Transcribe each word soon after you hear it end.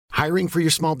Hiring for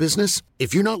your small business?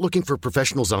 If you're not looking for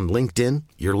professionals on LinkedIn,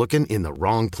 you're looking in the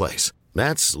wrong place.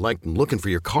 That's like looking for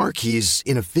your car keys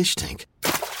in a fish tank.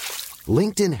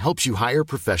 LinkedIn helps you hire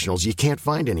professionals you can't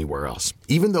find anywhere else,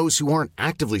 even those who aren't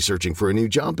actively searching for a new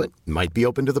job but might be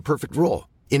open to the perfect role.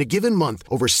 In a given month,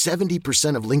 over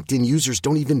 70% of LinkedIn users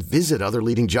don't even visit other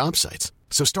leading job sites.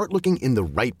 So start looking in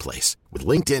the right place. With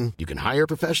LinkedIn, you can hire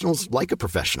professionals like a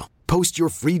professional. Post your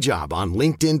free job on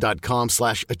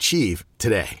linkedin.com/achieve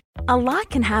today. A lot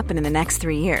can happen in the next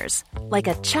 3 years. Like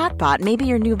a chatbot may be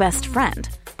your new best friend.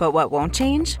 But what won't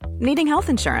change? Needing health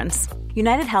insurance.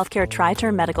 United Healthcare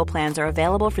Tri-Term Medical Plans are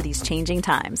available for these changing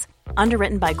times.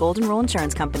 Underwritten by Golden Rule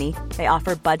Insurance Company, they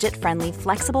offer budget-friendly,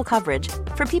 flexible coverage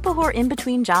for people who are in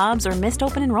between jobs or missed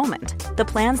open enrollment. The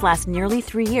plans last nearly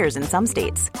 3 years in some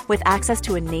states, with access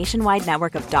to a nationwide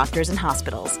network of doctors and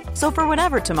hospitals. So for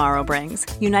whatever tomorrow brings,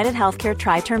 United Healthcare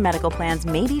Tri-Term Medical Plans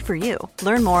may be for you.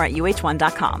 Learn more at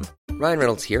uh1.com. Ryan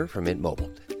Reynolds here from Mint Mobile.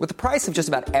 With the price of just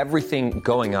about everything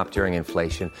going up during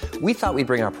inflation, we thought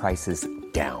we'd bring our prices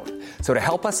down. So to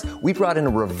help us, we brought in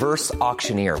a reverse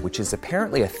auctioneer, which is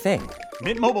apparently a thing.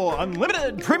 Mint Mobile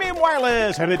Unlimited Premium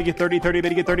Wireless. How to get 30, 30, bit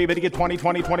to get 30, bit to get 20,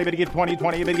 20, 20, bit to get 20,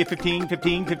 20, bit to get 15,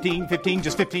 15, 15, 15,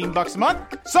 just $15 a month.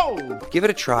 Sold! Give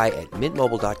it a try at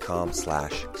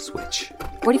mintmobile.com/switch.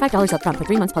 $45 up front for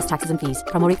 3 months plus taxes and fees.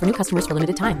 Promo rate for new customers for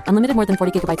limited time. Unlimited more than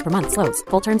 40 gigabytes per month. Slows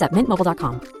full terms at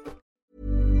mintmobile.com.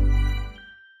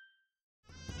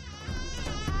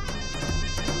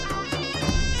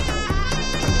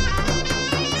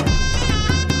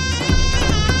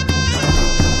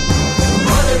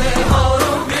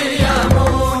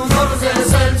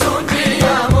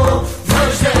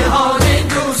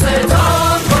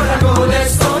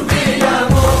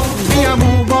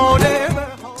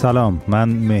 سلام، من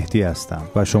مهدی هستم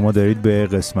و شما دارید به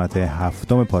قسمت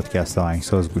 7 پادکست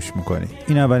آهنگساز گوش میکنید.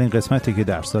 این اولین قسمتی که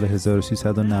در سال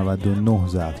 1399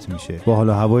 ضبط میشه. با حال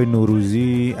و هوای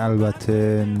نوروزی،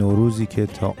 البته نوروزی که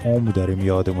تا عمر داریم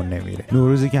یادمون نمیره.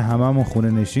 نوروزی که هممون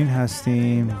خونه نشین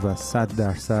هستیم و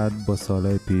 100% با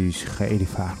سالهای پیش خیلی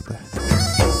فرق داره.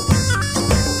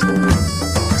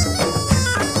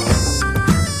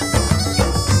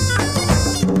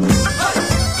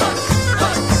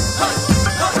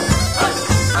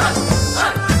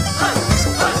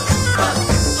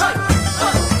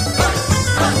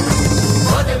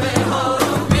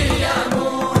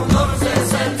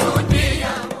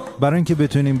 برای اینکه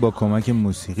بتونیم با کمک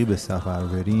موسیقی به سفر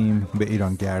بریم، به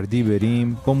ایران گردی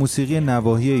بریم، با موسیقی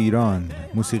نواحی ایران،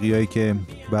 موسیقیایی که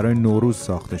برای نوروز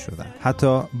ساخته شدن،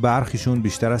 حتی برخیشون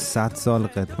بیشتر از 100 سال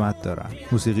قدمت دارن،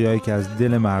 موسیقیایی که از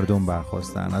دل مردم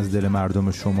برخاستن، از دل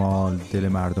مردم شمال، دل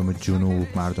مردم جنوب،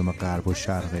 مردم غرب و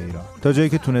شرق ایران. تا جایی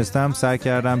که تونستم سعی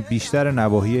کردم بیشتر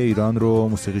نواحی ایران رو،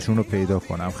 موسیقیشون رو پیدا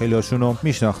کنم. خیلی هاشون رو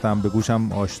میشناختم، به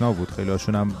گوشم آشنا بود، خیلی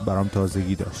هاشون هم برام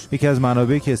تازگی داشت. یکی از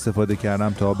منابعی که استفاده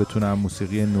کردم تا بتونم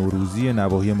موسیقی نوروزی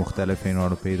نواحی مختلف ایران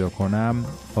رو پیدا کنم،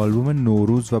 آلبوم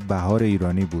نوروز و بهار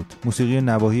ایرانی بود. موسیقی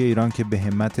نواحی ایران که به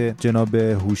همت جناب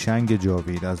هوشنگ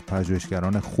جاوید از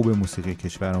پژوهشگران خوب موسیقی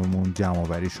کشورمون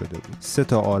جمع‌آوری شده بود.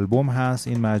 3 آلبوم هست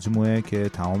این مجموعه که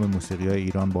تمام موسیقی‌های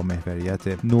ایران با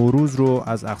محوریت نوروز رو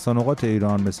از اقصانقاط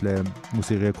ایران مثل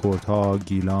موسیقی کردها،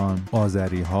 گیلان،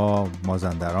 آذری‌ها،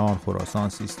 مازندران، خراسان،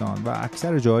 سیستان و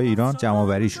اکثر جاهای ایران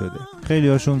جمع‌آوری شده. خیلی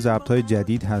هاشون ضبط‌های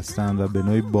جدید هستن و به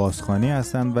نوعی بازخوانی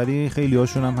هستن، ولی خیلی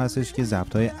هاشون هم هستش که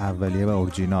ضبط‌های اولیه و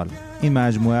اورجینال. این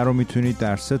مجموعه رو میتونید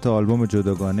در 3 آلبوم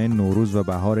جداگانه نوروز و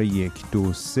بهار 1،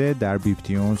 2، 3 در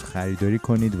بیپتیونز خریداری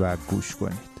کنید و گوش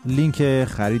کنید. لینک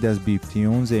خرید از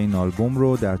بیپتیونز این آلبوم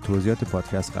رو در توضیحات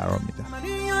پادکست قرار میدم.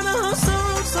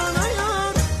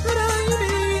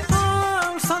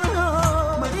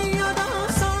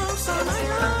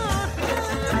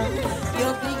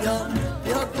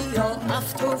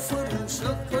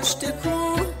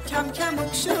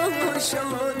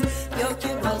 یا که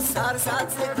با سر زد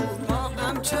زبون ما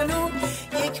همچنون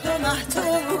یک به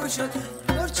محتوب شد.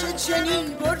 برچه چنین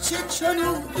برچه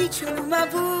چنون ای چنون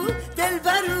مبود دل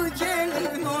برو گل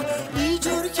ما ای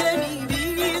جور که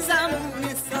میبینی زمون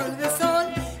سال به سال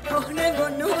کهنه و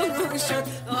نو شد.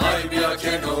 آی بیا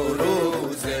که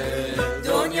نوروزه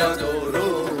دنیا دو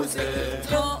روزه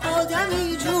تا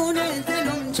آدمی جون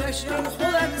دلم چشم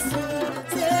خودم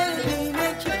سوزه بینه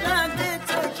که قده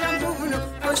تا کمون و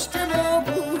پشت ما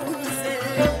بوزه.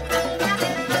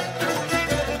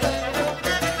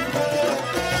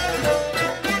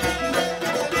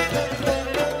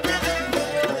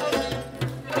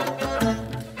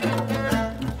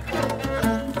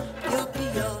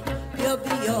 بیا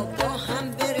بیا با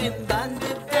هم بریم بند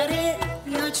بره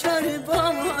یا چاره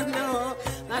با مانا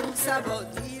من سبا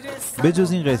دیرست به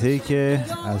جز این قطعه‌ای که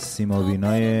از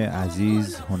سیمابینای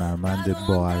عزیز هنرمند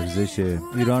با ارزش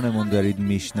ایرانمون دارید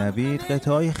میشنوید،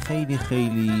 قطعه‌های خیلی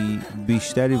خیلی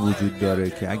بیشتری وجود داره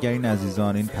که اگر این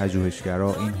عزیزان، این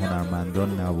پژوهشگرا، این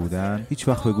هنرمندان نبودن هیچ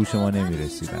وقت به گوش ما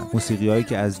نمیرسیدن. موسیقی‌هایی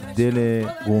که از دل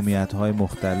قومیت‌های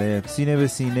مختلف سینه به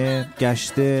سینه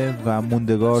گشته و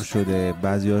موندگار شده،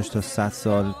 بعضی‌هاش تا 100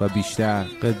 سال و بیشتر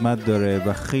قدمت داره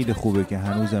و خیلی خوبه که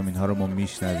هنوزم اینها رو ما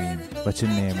میشنویم و چه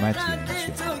نعمتی این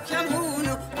شه.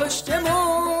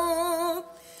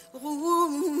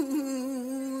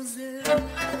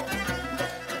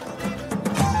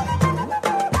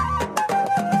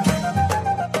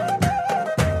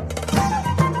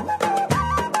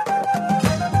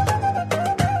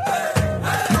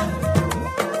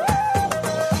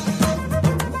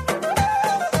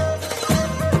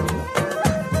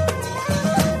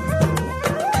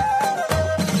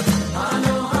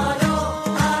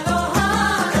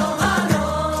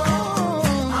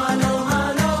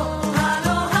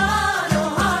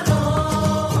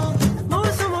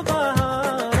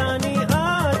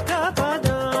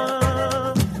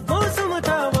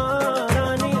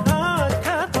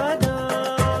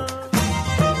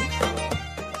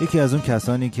 یکی از اون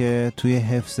کسانی که توی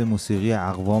حفظ موسیقی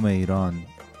اقوام ایران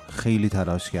خیلی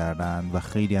تلاش کردن و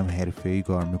خیلی هم حرفه‌ای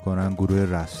کار میکنن گروه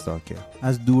رستاکه.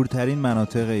 از دورترین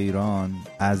مناطق ایران،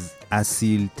 از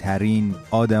اصیلترین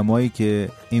آدمایی که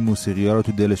این موسیقی ها رو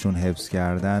تو دلشون حفظ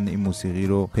کردن، این موسیقی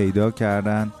رو پیدا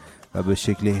کردن و به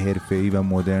شکل حرفه‌ای و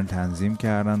مدرن تنظیم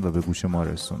کردن و به گوش ما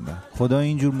رسوندن. خدا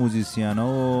اینجور موزیسینا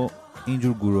و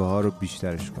اینجور گروه ها رو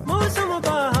بیشترش کنه.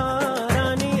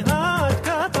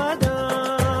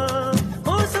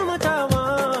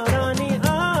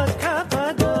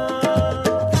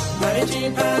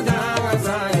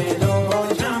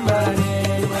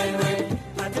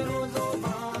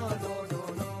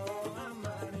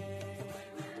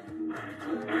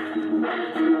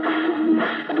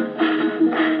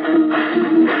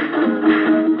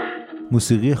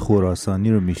 موسیقی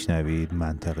خراسانی رو میشنوید،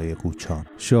 منطقه قوچان.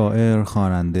 شاعر،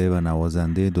 خواننده و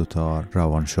نوازنده دوتار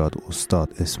روانشاد استاد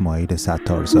اسماعیل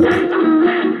ستارزاده.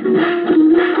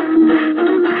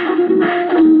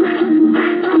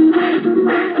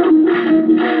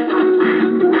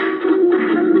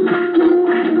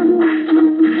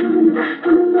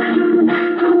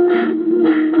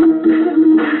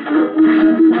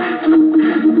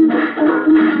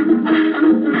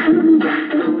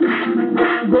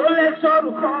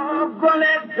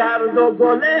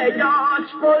 گل یاش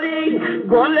گلی،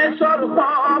 گل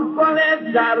سرخاب، گل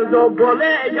زرد و گل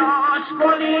یاش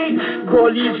گلی،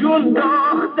 گلی جون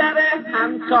دختر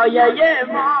همسایه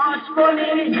ماش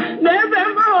گلی، نه به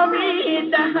ما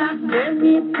میدهم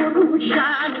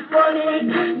نمیفروشن گلی،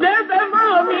 نه به ما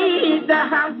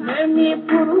میدهم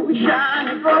نمیفروشن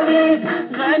گلی،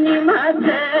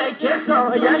 غنیمته که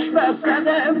سایش بسد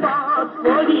باز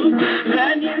گلی،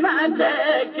 غنیمته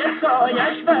که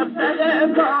سایش بسد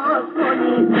باز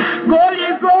گلی، گلی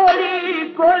گلی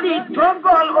گلی تو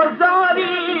گل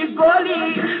ازاری گلی،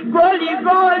 گلی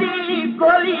گلی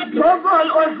گلی تو گل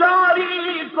ازاری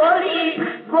گلی،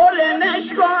 گل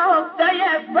نشکافته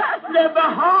فصل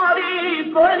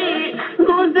بهاری گلی،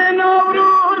 روز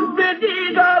نوروز به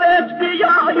دیدارت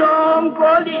بیایم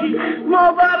گلی،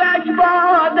 مبارک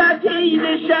بادت عید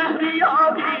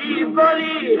شهریاری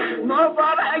گلی،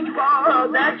 مبارک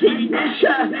بادت عید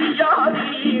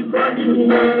شهریاری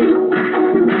گلی.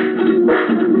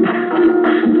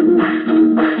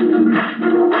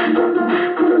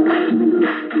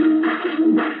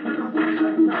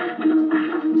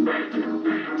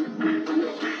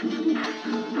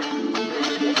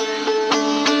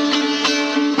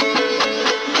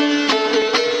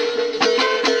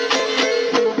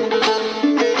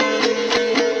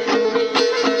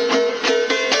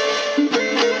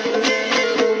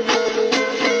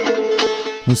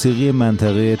 موسیقی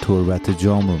منطقه تربت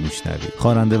جام رو میشنوید.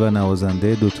 خواننده و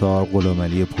نوازنده دوتار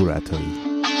غلامعلی پورعطایی.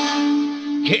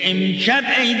 که امشب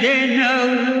عید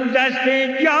نوروز است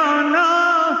جانا،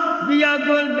 بیا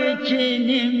گل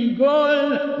بچینیم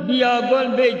گل، بیا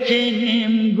گل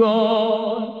بچینیم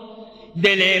گل،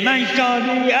 دل من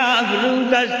شادی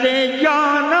افروز است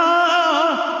جانا،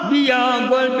 بیا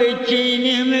گل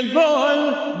بچینیم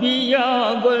گل،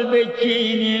 بیا گل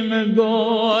بچینیم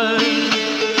گل.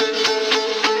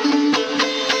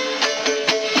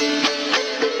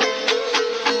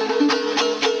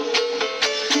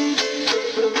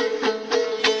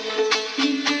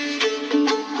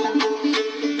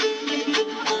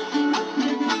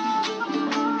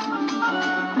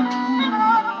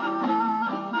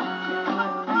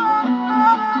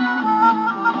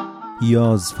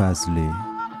 یاز فصلی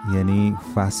یعنی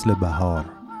فصل بهار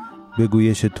به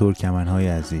گویش ترکمن‌های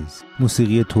عزیز.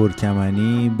 موسیقی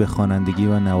ترکمنی به خوانندگی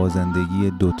و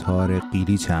نوازندگی دوتار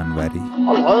قیلیچ انوری.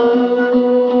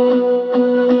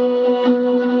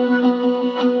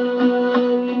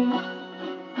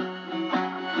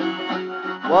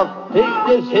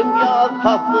 Eylesim ya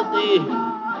tatlıdır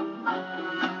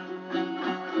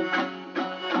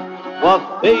Vak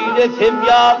eylesim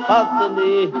ya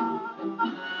tatlıdır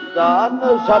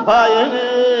Zanı şapayını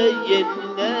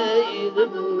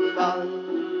yenileydim ben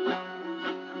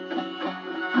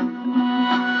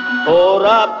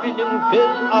Sonra bizim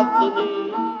kız aklını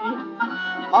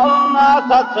Alına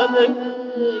satsını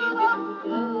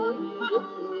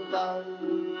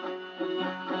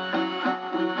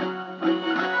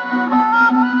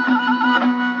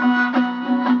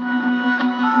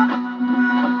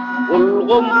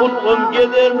Bulgum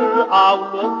gelir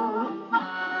avlum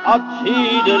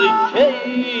Açılır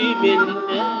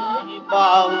şeyimle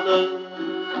bağlı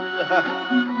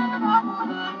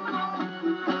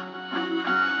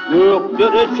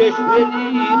Göklere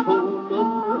çeşmeli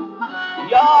tuğlum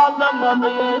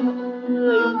Yağlamalı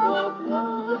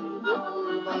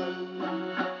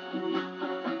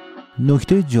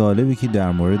نکته جالبی که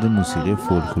در مورد موسیقی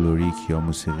فولکلوریک یا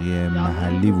موسیقی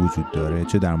محلی وجود داره،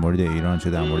 چه در مورد ایران چه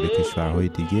در مورد کشورهای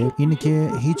دیگه، اینه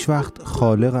که هیچ وقت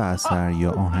خالق اثر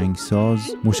یا آهنگساز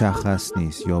مشخص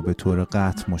نیست یا به طور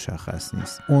قطع مشخص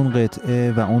نیست. اون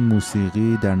قطعه و اون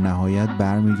موسیقی در نهایت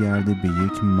برمیگرده به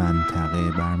یک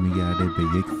منطقه، برمیگرده به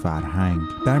یک فرهنگ،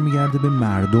 برمیگرده به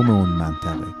مردم اون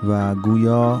منطقه و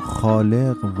گویا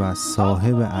خالق و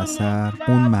صاحب اثر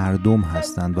اون مردم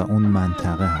هستند و اون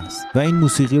منطقه هست و این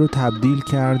موسیقی رو تبدیل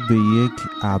کرد به یک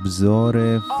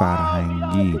ابزار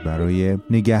فرهنگی برای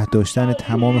نگه داشتن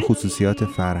تمام خصوصیات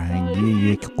فرهنگی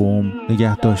یک قوم،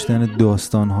 نگه داشتن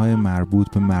داستان‌های مربوط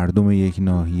به مردم یک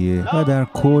ناحیه و در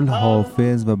کل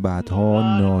حافظ و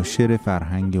بعدها ناشر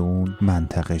فرهنگ اون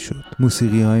منطقه شد.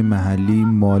 موسیقی‌های محلی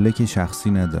مالک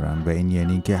شخصی ندارن و این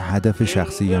یعنی که هدف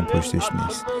شخصی هم پشتش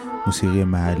نیست. موسیقی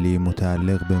محلی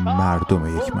متعلق به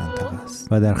مردم یک منطقه است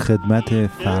و در خدمت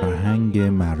فرهنگ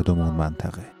مردم اون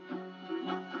منطقه.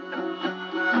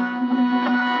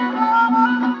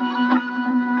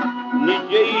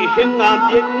 Niceyin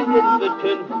adilin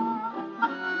bütün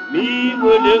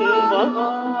Mivülün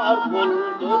var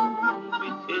buldum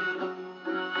bitin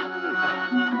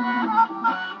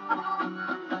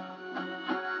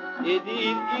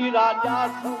Edil irada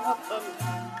sanatım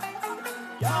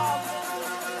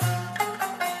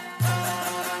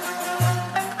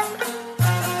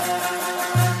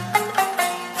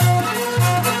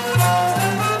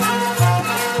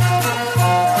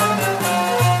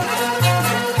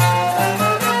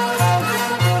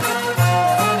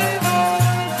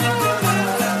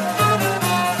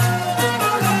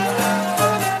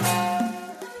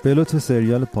به لطف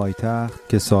سریال پایتخت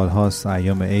که سالهاست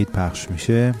ایام عید پخش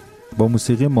میشه با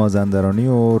موسیقی مازندرانی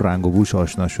و رنگ و بوش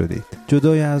آشنا شدید.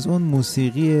 جدای از اون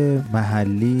موسیقی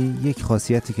محلی یک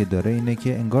خاصیتی که داره اینه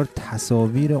که انگار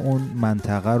تصاویر اون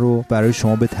منطقه رو برای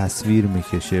شما به تصویر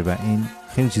میکشه و این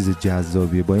خیلی چیز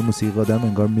جذابیه. با این موسیقی آدم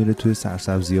انگار میره توی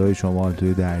سرسبزی‌های شمال،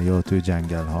 توی دریا، توی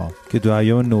جنگل‌ها که تو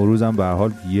ایام نوروز هم به هر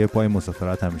حال یه پای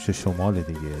مسافرت همیشه شمال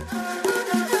دیگه.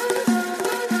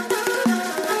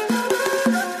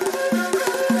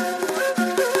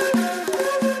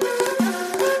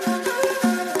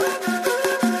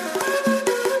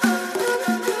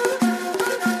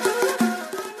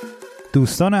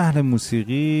 دوستان اهل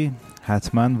موسیقی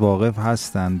حتما واقف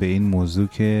هستند به این موضوع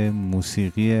که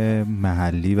موسیقی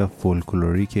محلی و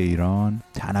فولکلوریک ایران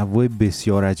تنوع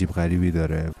بسیار عجیب غریبی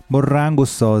داره، با رنگ و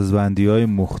سازبندی‌های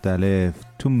مختلف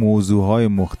تو موضوعهای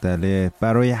مختلف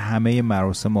برای همه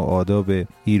مراسم و آداب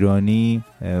ایرانی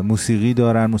موسیقی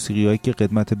دارن. موسیقی‌هایی که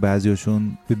قدمت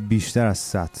بعضیاشون به بیشتر از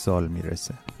 100 سال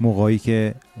میرسه. موقعی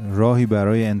که راهی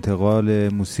برای انتقال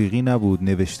موسیقی نبود،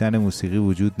 نوشتن موسیقی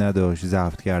وجود نداشت،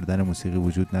 ضبط کردن موسیقی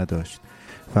وجود نداشت،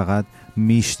 فقط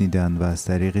میشنیدن و از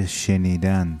طریق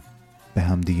شنیدن به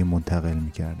هم دیگه منتقل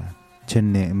میکردن. چه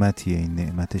نعمتیه این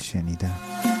نعمت شنیدن.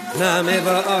 نامه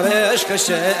بارش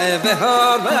کشه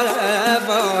بهار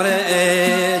باره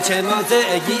چه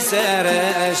مازگی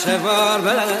سرش بار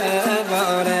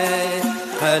باره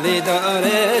خلی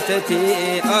داره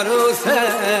تتی عروس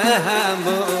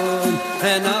همون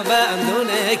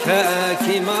نابندونه که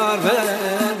کیمار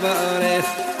باره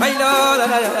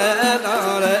بیلاره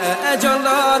لاره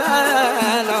جلاره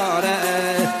لاره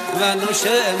و نوش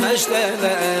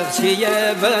مشتلق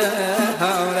چیه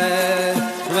بهاره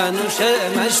و نوش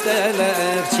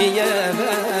مشتلق چیه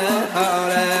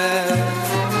بهاره.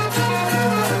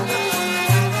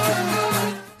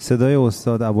 صدای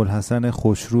استاد ابوالحسن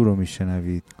خوشرو رو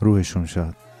میشنوید. روحشون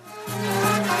شاد.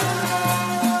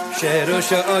 شعر و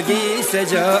شاگی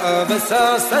سجا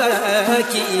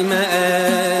بساسکیمه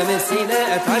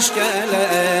مسینه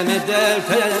تشکله مدل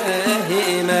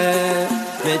فهیمه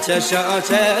مچشا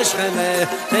چشمه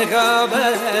تقاب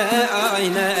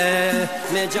آینه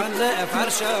مجان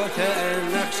فرشات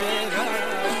نقش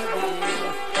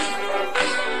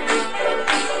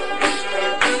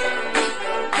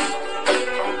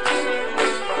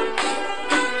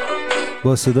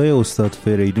با صدای استاد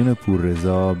فریدون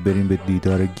پوررضا بریم به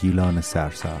دیدار گیلان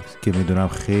سرسبز که میدونم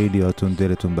خیلیاتون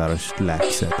دلتون براش لک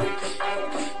زده.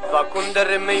 و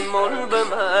در میمون به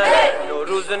من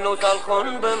نوروز نو سال خون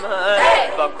به من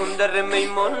و در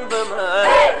میمون به من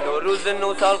نوروز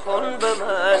نو سال خون به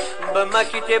من به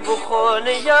مکیت بخون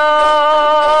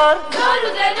یار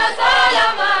نوروز نو سال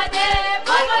آمده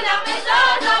بلبل نغمه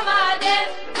ساز آمده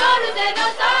نوروز نو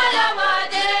سال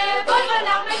آمده بلبل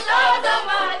نغمه ساز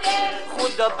آمده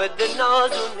خدا بده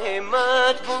ناز و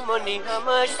نعمت بمانی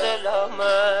همش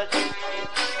سلامت.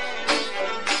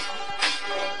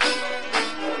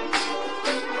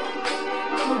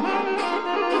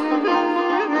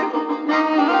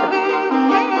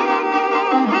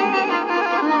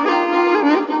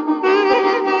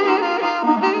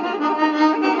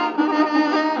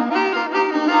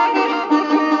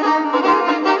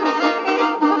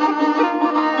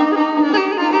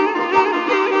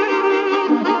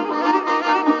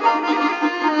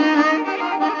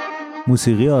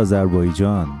 موسیقی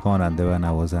آذربایجان، خواننده و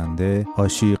نوازنده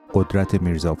عاشق قدرت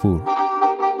میرزاپور.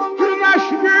 Güneş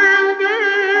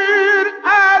güldür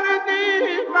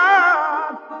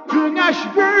erdigan, güneş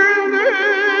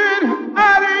güldür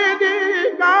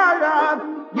erdigan,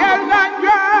 yerden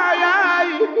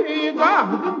göğe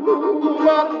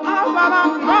kahrulan,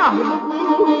 avalan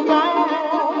kahrulan.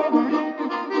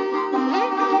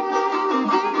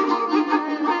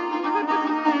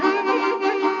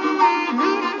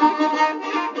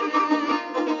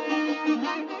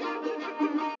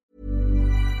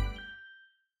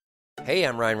 Hey,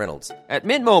 I'm Ryan Reynolds. At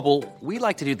Mint Mobile, we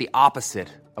like to do the opposite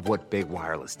of what Big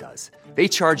Wireless does. They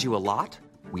charge you a lot,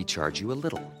 we charge you a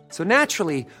little. So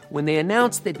naturally, when they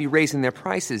announced they'd be raising their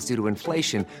prices due to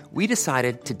inflation, we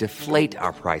decided to deflate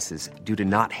our prices due to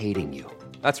not hating you.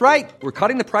 That's right. We're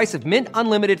cutting the price of Mint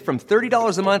Unlimited from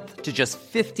 $30 a month to just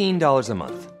 $15 a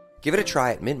month. Give it a try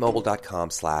at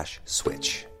mintmobile.com/switch.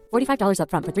 $45 up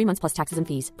front for 3 months plus taxes and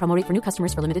fees. Promo rate for new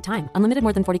customers for limited time. Unlimited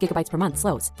more than 40 gigabytes per month.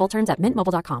 Slows full terms at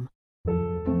mintmobile.com.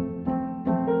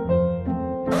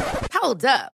 Hold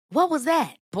up. What was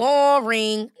that?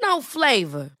 Boring. No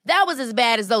flavor. That was as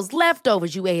bad as those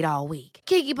leftovers you ate all week.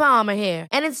 Keke Palmer here,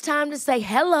 and it's time to say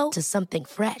hello to something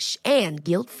fresh and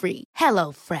guilt-free. Hello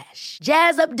Fresh.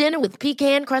 Jazz up dinner with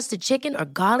pecan-crusted chicken or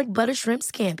garlic butter shrimp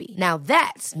scampi. Now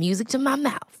that's music to my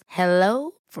mouth. Hello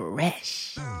Fresh.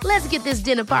 Let's get this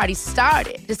dinner party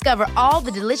started. Discover all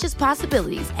the delicious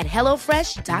possibilities at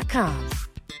hellofresh.com.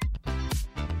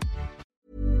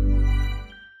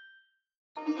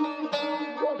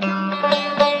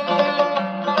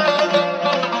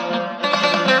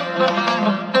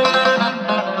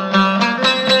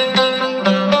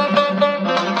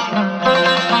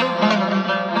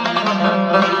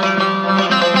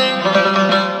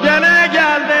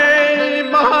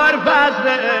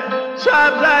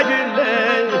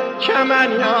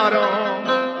 Kemen yaram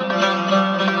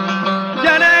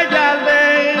gene geldi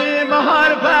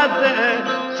bahar faslı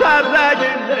sabra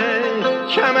güldü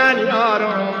kemen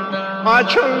yaram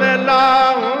açın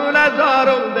laune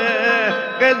zarulde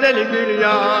güzel gül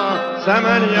ya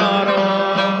semen yaram.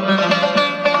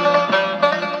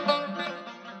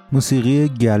 موسیقی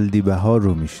گلدی بهار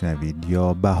رو میشنوید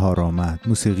یا بهار آمد،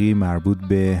 موسیقی مربوط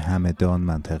به همدان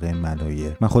منطقه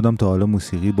ملایر. من خودم تا حالا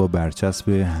موسیقی با برچسب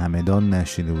همدان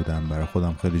نشنیده بودم، برای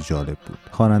خودم خیلی جالب بود.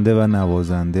 خواننده و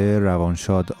نوازنده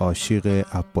روانشاد عاشق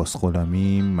عباس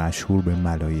غلامی مشهور به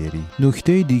ملایری.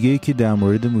 نکته دیگه‌ای که در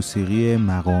مورد موسیقی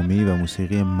مقامی و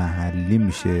موسیقی محلی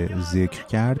میشه ذکر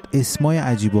کرد، اسمای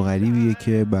عجیب و غریبیه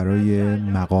که برای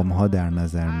مقام‌ها در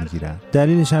نظر میگیرن.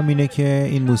 دلیلش هم اینه که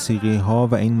این موسیقی‌ها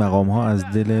و این مقام ها از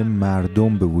دل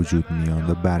مردم به وجود میان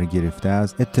و برگرفته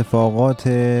از اتفاقات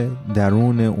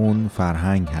درون اون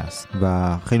فرهنگ هست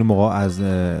و خیلی موقع از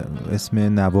اسم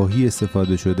نواحی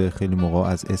استفاده شده، خیلی موقع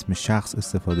از اسم شخص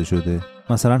استفاده شده.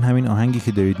 مثلا همین آهنگی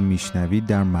که دارید میشنوید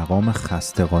در مقام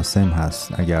خسته قاسم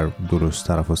هست، اگر درست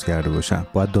تلفظ کرده باشم.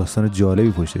 باید داستان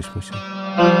جالبی پشتش باشه.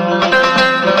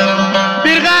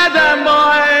 Bir qədəm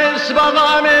baş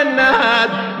باغا منت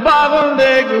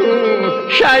باغنده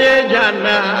گوشه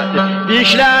جنت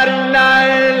دیشلرین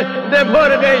لیل ده پر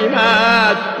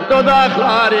قیمت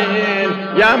دوداخلارین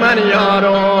یمن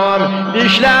یارم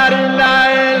دیشلرین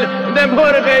لیل ده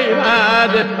پر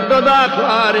قیمت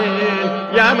دوداخلارین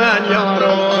یمن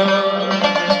یارم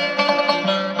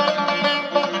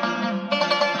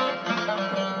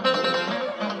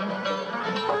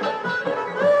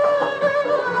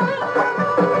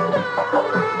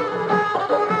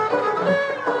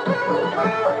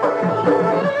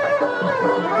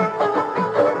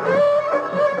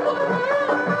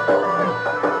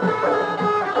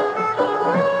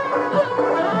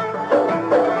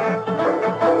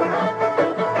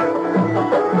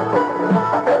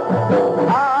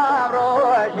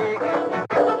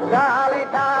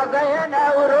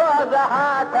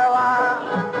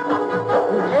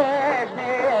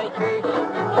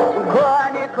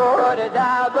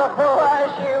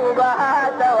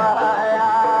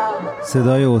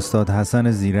صدای استاد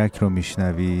حسن زیرک رو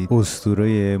میشنوید،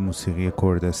 اسطوره موسیقی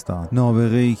کردستان،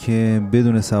 نابغه‌ای که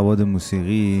بدون سواد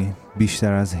موسیقی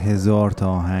بیشتر از 1000 تا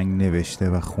آهنگ نوشته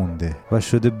و خونده و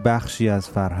شده بخشی از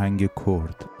فرهنگ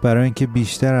کرد. برای اینکه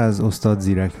بیشتر از استاد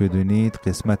زیرک بدونید،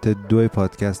 قسمت 2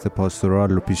 پادکست پاستورال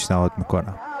رو پیشنهاد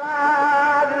میکنم.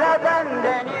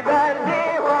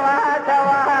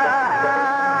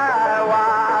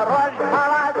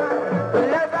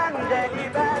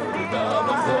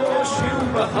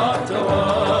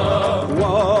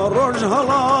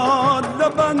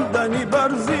 لبندني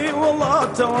برزي والله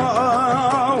توا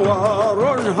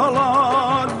وروج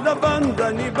هلا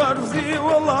لبندني برزي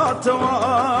والله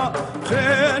توا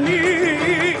خيني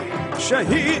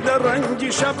شهيد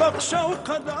رنجي شبق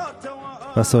شوقدا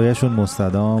توا. و سایه‌شون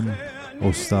مستدام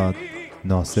استاد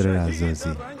ناصر رزازی،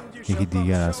 یکی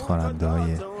دیگر از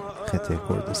خواننده‌های خطه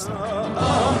کردستان.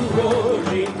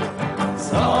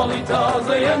 سالی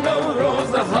تازه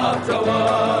نوروز هاتوا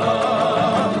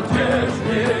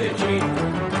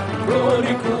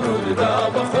گوری کرده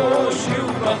بخوشی و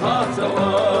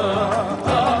بهاتوا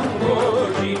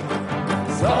امروزی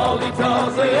سالی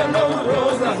تازه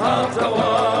نوروز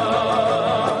هاتوا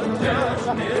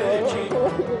جشنکی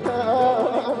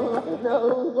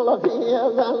نوروز لقیه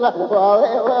زن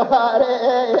والی و هاره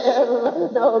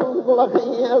نوروز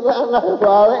لقیه زن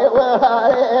والی و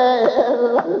هاره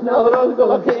نوروز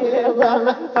لقیه زن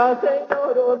هاتی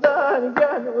نوروزان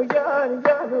جانو جان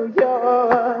جانو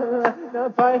جان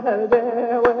نفای هر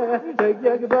دیوه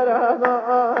یک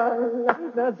برامان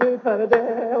نفای هر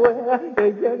دیوه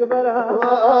یک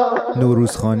برامان.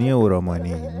 نوروزخانی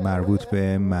اورامانی مربوط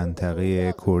به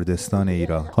منطقه کردستان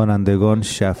ایران، خوانندگان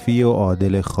شفیع و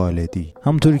عادل خالدی.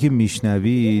 همونطوری که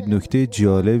میشنوید، نکته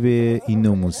جالب این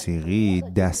نوع موسیقی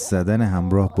دست زدن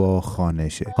همراه با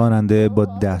خوانشه. خواننده با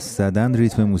دست زدن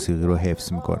ریتم موسیقی رو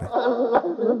حفظ میکنه.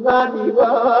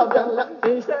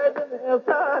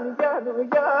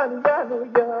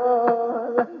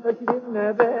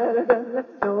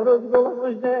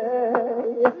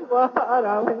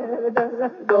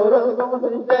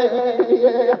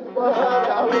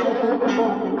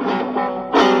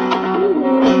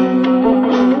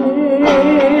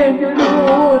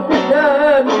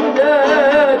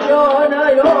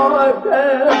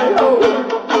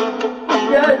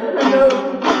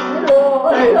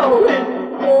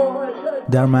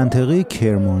 در منطقه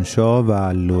کرمانشاه و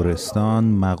لرستان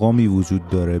مقامی وجود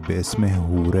داره به اسم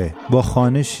هوره، با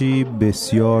خوانشی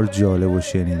بسیار جالب و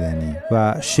شنیدنی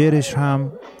و شعرش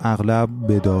هم اغلب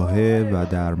بداهه و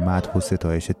در مدح و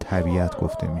ستایش طبیعت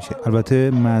گفته میشه.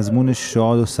 البته مضمون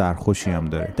شاد و سرخوشی هم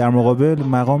داره. در مقابل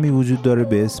مقامی وجود داره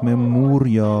به اسم مور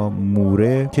یا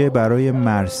موره که برای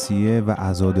مرثیه و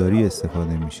عزاداری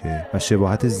استفاده میشه و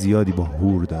شباهت زیادی با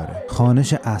هور داره.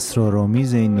 خوانش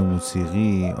اسرارآمیز این نوع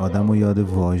موسیقی آدمو یاد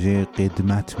واژه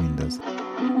قدمت میندازه.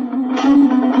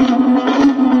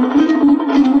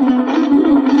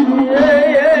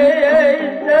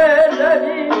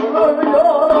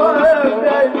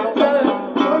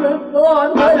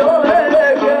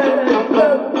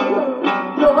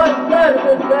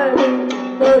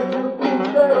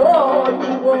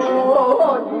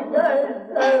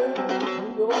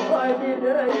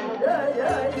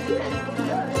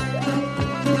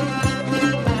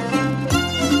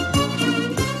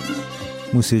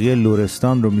 موسیقی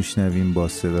لرستان رو میشنویم با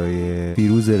صدای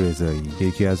فیروز رضایی که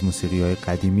یکی از موسیقی‌های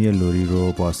قدیمی لری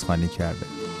رو بازخوانی کرده.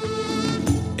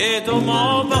 ایدو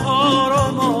ما بهار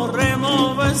و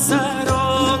مرمو و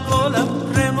سرا گلم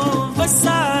رمو و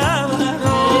سرا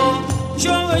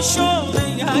شو شو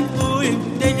یک بویم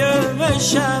دیگه و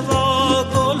شوا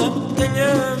گلم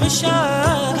دیگه و شوا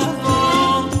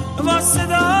و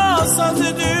صدا ساز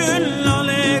دل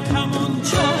لاله کم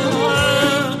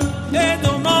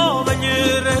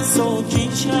سو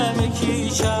کیچه به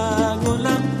کیچه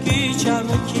گلم کیچه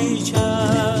به کیچه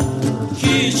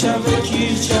کیچه به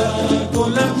کیچه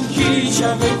گلم کیچه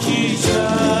به کیچه.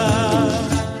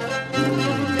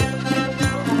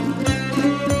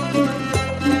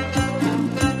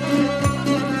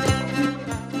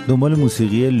 دنبال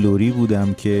موسیقی لری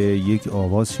بودم که یک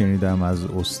آواز شنیدم از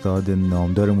استاد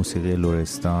نامدار موسیقی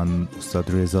لرستان، استاد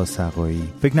رضا سقایی.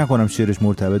 فکر نکنم شعرش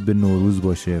مرتبط به نوروز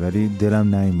باشه، ولی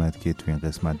دلم نیومد که تو این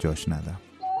قسمت جاش ندم.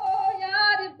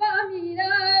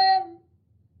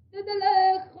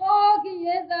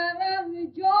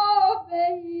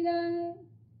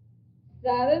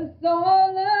 سرم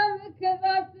سالم که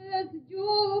وقت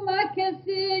جومه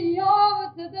کسی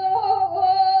یاد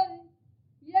دار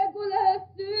یه گل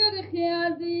سرخی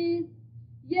عزیز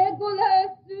یه گل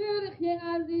سرخی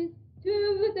عزیز تو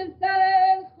در سر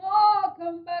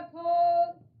خاکم بکار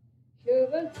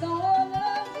شب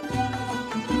سالم.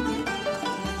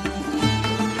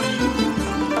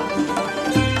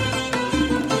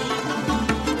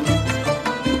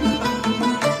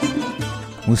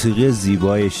 موسیقی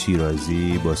زیبای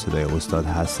شیرازی با صدای استاد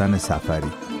حسن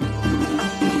سفری.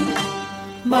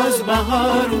 باز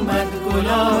بهار اومد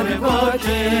گلار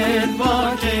باکت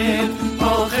باکت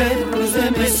آخر روز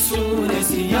مسون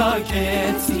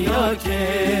سیاکت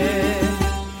سیاکت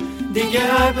دیگه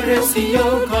ابر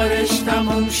سیاه کارش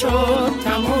تموم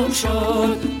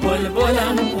شد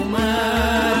بلبلم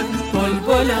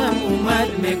اومد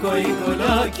میگوی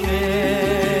گلاکت.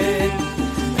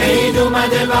 عید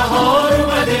اومده بهار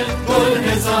اومده گل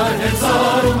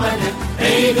هزار اومده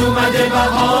عید اومده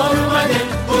بهار اومده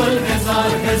گل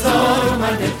هزار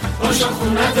اومده پاشو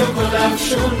خونت گل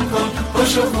افشون کن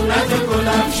پاشو خونت گل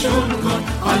افشون کن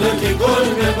حالا که گل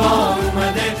به بار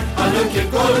اومده حالا که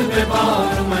گل به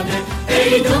بار اومده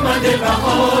عید اومده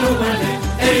بهار اومده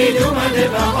عید اومده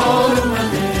بهار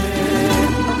اومده.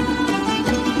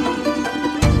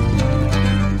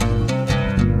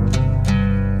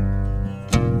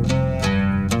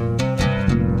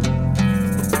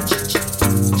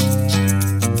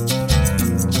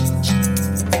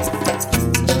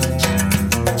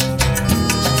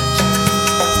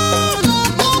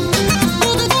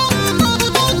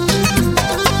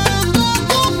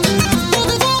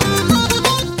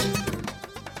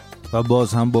 و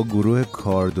باز هم با گروه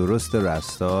کاردرست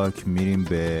رستاک میریم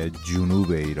به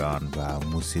جنوب ایران و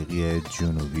موسیقی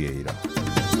جنوبی ایران.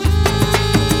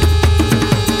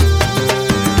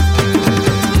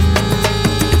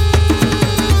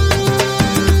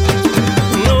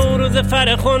 نوروز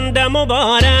فرخنده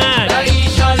مبارک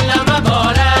ایشالله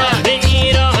مبارک به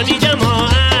ایرانی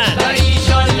جماعت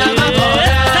ایشالله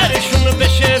مبارک سرشون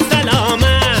بشه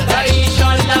سلامت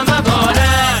ایشالله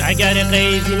مبارک اگر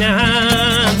قیدی نه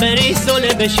هم بری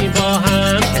سله بشی با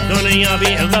هم دنیا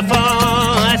بی وفا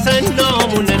اصلا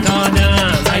نامونه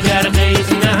دادم اگر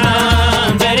قیدی نه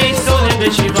هم بری سله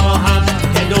بشی با هم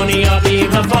دنیا بی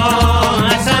وفا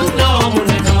اصلا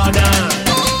نامونه دادم.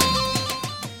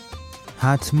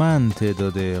 حتما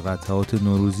تعداد قطعات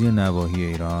نوروزی نواحی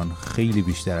ایران خیلی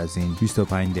بیشتر از این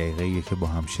 25 دقیقه‌ایه که با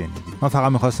هم شنیدیم. من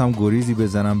فقط میخواستم گریزی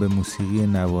بزنم به موسیقی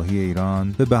نواحی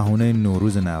ایران به بهونه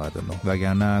نوروز 99،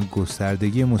 وگرنه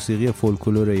گستردگی موسیقی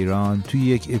فولکلور ایران توی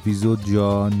یک اپیزود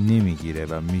جا نمیگیره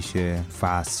و میشه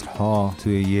فصلها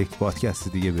توی یک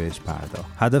پادکست دیگه بهش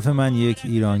پرداخت. هدف من یک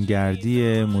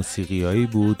ایرانگردی موسیقیایی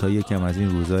بود تا یکم از این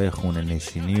روزای خونه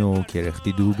نشینی و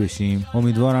کرختی دور بشیم.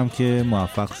 امیدوارم که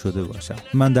موفق شده باشم.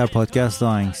 من در پادکست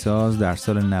آهنگساز در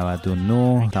سال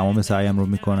 99 تمام سعیم رو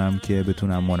میکنم که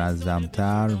بتونم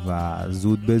منظمتر و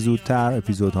زود به زودتر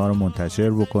اپیزودها رو منتشر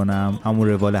بکنم. همون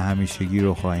روال همیشگی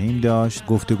رو خواهیم داشت.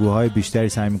 گفتگوهای بیشتری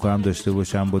سعی میکنم داشته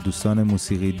باشم با دوستان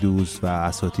موسیقی دوست و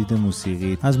اساتید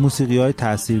موسیقی، از موسیقی‌های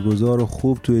تاثیرگذار و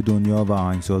خوب توی دنیا و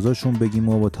آهنگسازاشون بگیم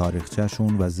و با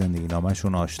تاریخچه‌شون و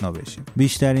زندگی‌نامه‌شون آشنا بشیم.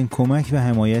 بیشترین کمک و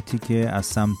حمایتی که از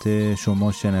سمت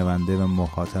شما شنونده و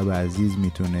مخاطب عزیز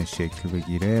میتونه شکل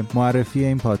بگیره معرفی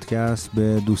این پادکست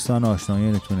به دوستان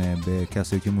آشنایانتونه، به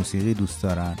کسایی که موسیقی دوست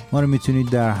دارن. ما رو میتونید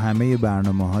در همه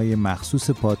برنامه‌های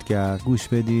مخصوص پادکست گوش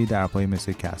بدید، در پای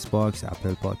مثل کست باکس،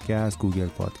 اپل پادکست، گوگل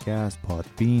پادکست،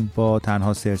 پادبین، با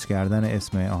تنها سرچ کردن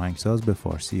اسم آهنگساز به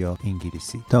فارسی یا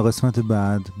انگلیسی. تا قسمت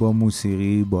بعد با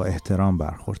موسیقی با احترام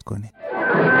برخورد کنید.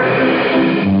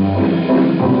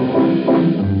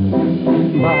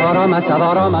 بهار آمد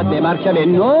سوار آمد به مرکب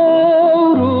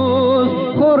نوروز،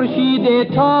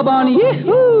 خورشید تابان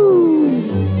یهو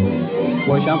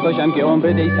خوشم که عمر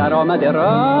دی سر آمده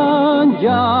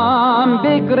رنجم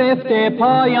بگرفته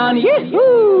پایان یهو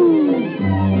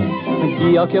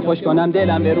بیا که خوش کنم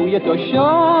دلم به روی تو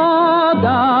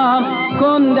شادم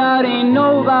کن در این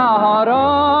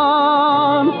نوبهاران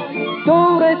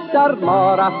دور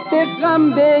سرما رفته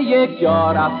غم به یک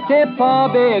جا رفته پا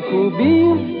به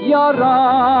کوبیم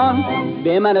یاران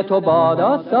به من تو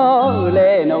بادا سال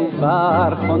نو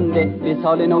فرخنده به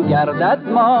سال نو گردد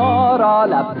ما را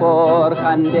لب پر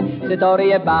خنده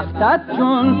ستاره بختت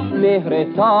چون مهر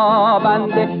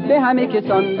تابنده به همه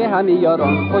کسان به همه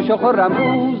یاران خوش و خرم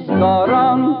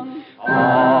روزگاران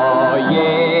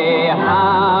آیه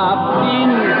هفتین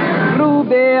رو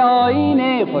به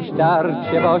آینه خوشتر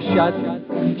چه باشد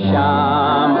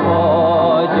شمع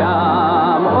و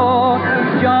جمع و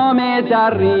جام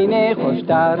زرینه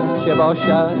خوشتر چه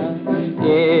باشد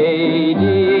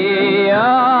عیدی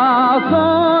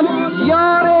آسان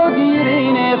یار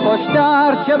دیرینه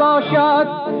خوشتر چه باشد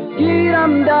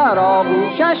گیرم در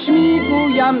آغوشش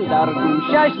میگویم در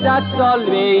گوشش 100 سال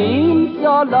به این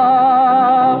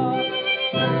سالا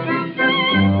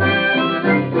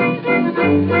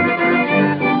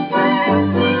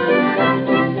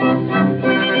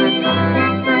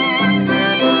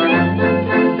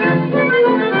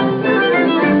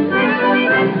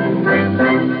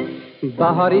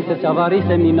بهاریس سواریس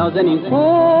می نازنین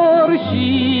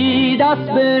خورشید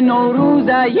است به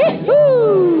نوروزه یهو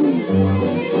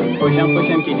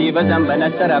خوشم که دیوزم به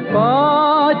نصر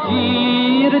پا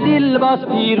جیر دل باز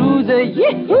پیروزه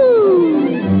یهو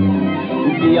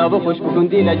بیا و خوش بکن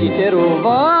دل جیت رو و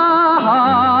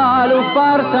حال و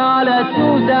فرسال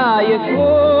سوزه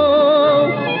یکو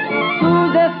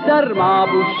سرما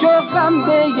بوش و غم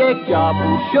به یک جا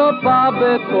بوش و پا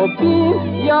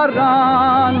بکوبیم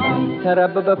یاران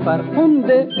ترب به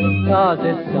فرخنده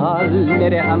تازه سال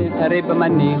میره هم تره به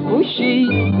من خوشی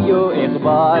و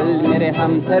اقبال میره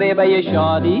هم تره به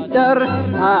شادی در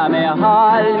همه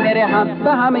حال میره هم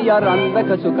به همه یاران به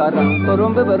کسو کاران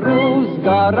کرم به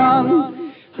روزگاران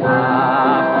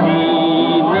هفتینه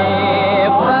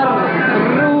بر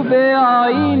رو به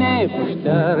آینه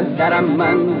خوشتر درم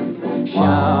من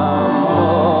شام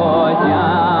و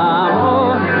جام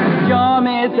و جام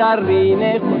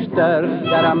زرینه خوشتر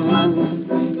درم من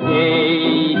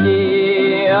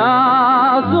عیدی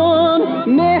آزون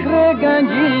مهر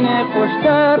گنجینه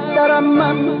خوشتر درم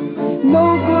من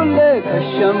نو گل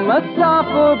کشم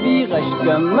صاف و بی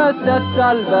غشکم 100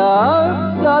 سال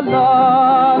به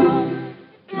سالان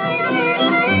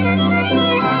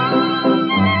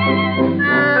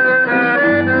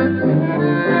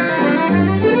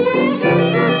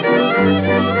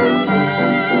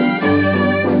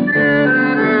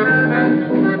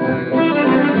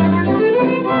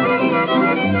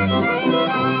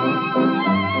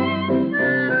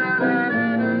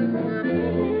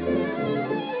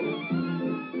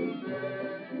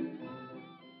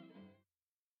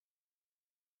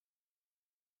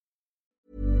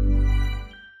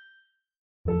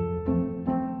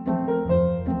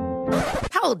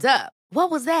Hold up.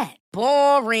 What was that?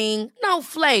 Boring. No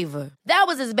flavor. That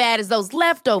was as bad as those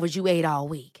leftovers you ate all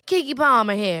week. Keke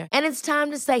Palmer here, and it's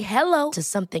time to say hello to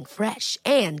something fresh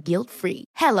and guilt-free.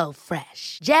 Hello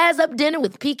Fresh. Jazz up dinner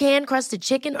with pecan-crusted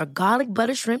chicken or garlic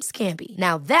butter shrimp scampi.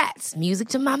 Now that's music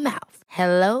to my mouth.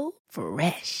 Hello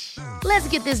Fresh. Let's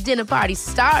get this dinner party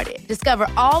started. Discover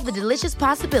all the delicious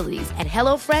possibilities at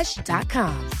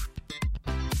HelloFresh.com.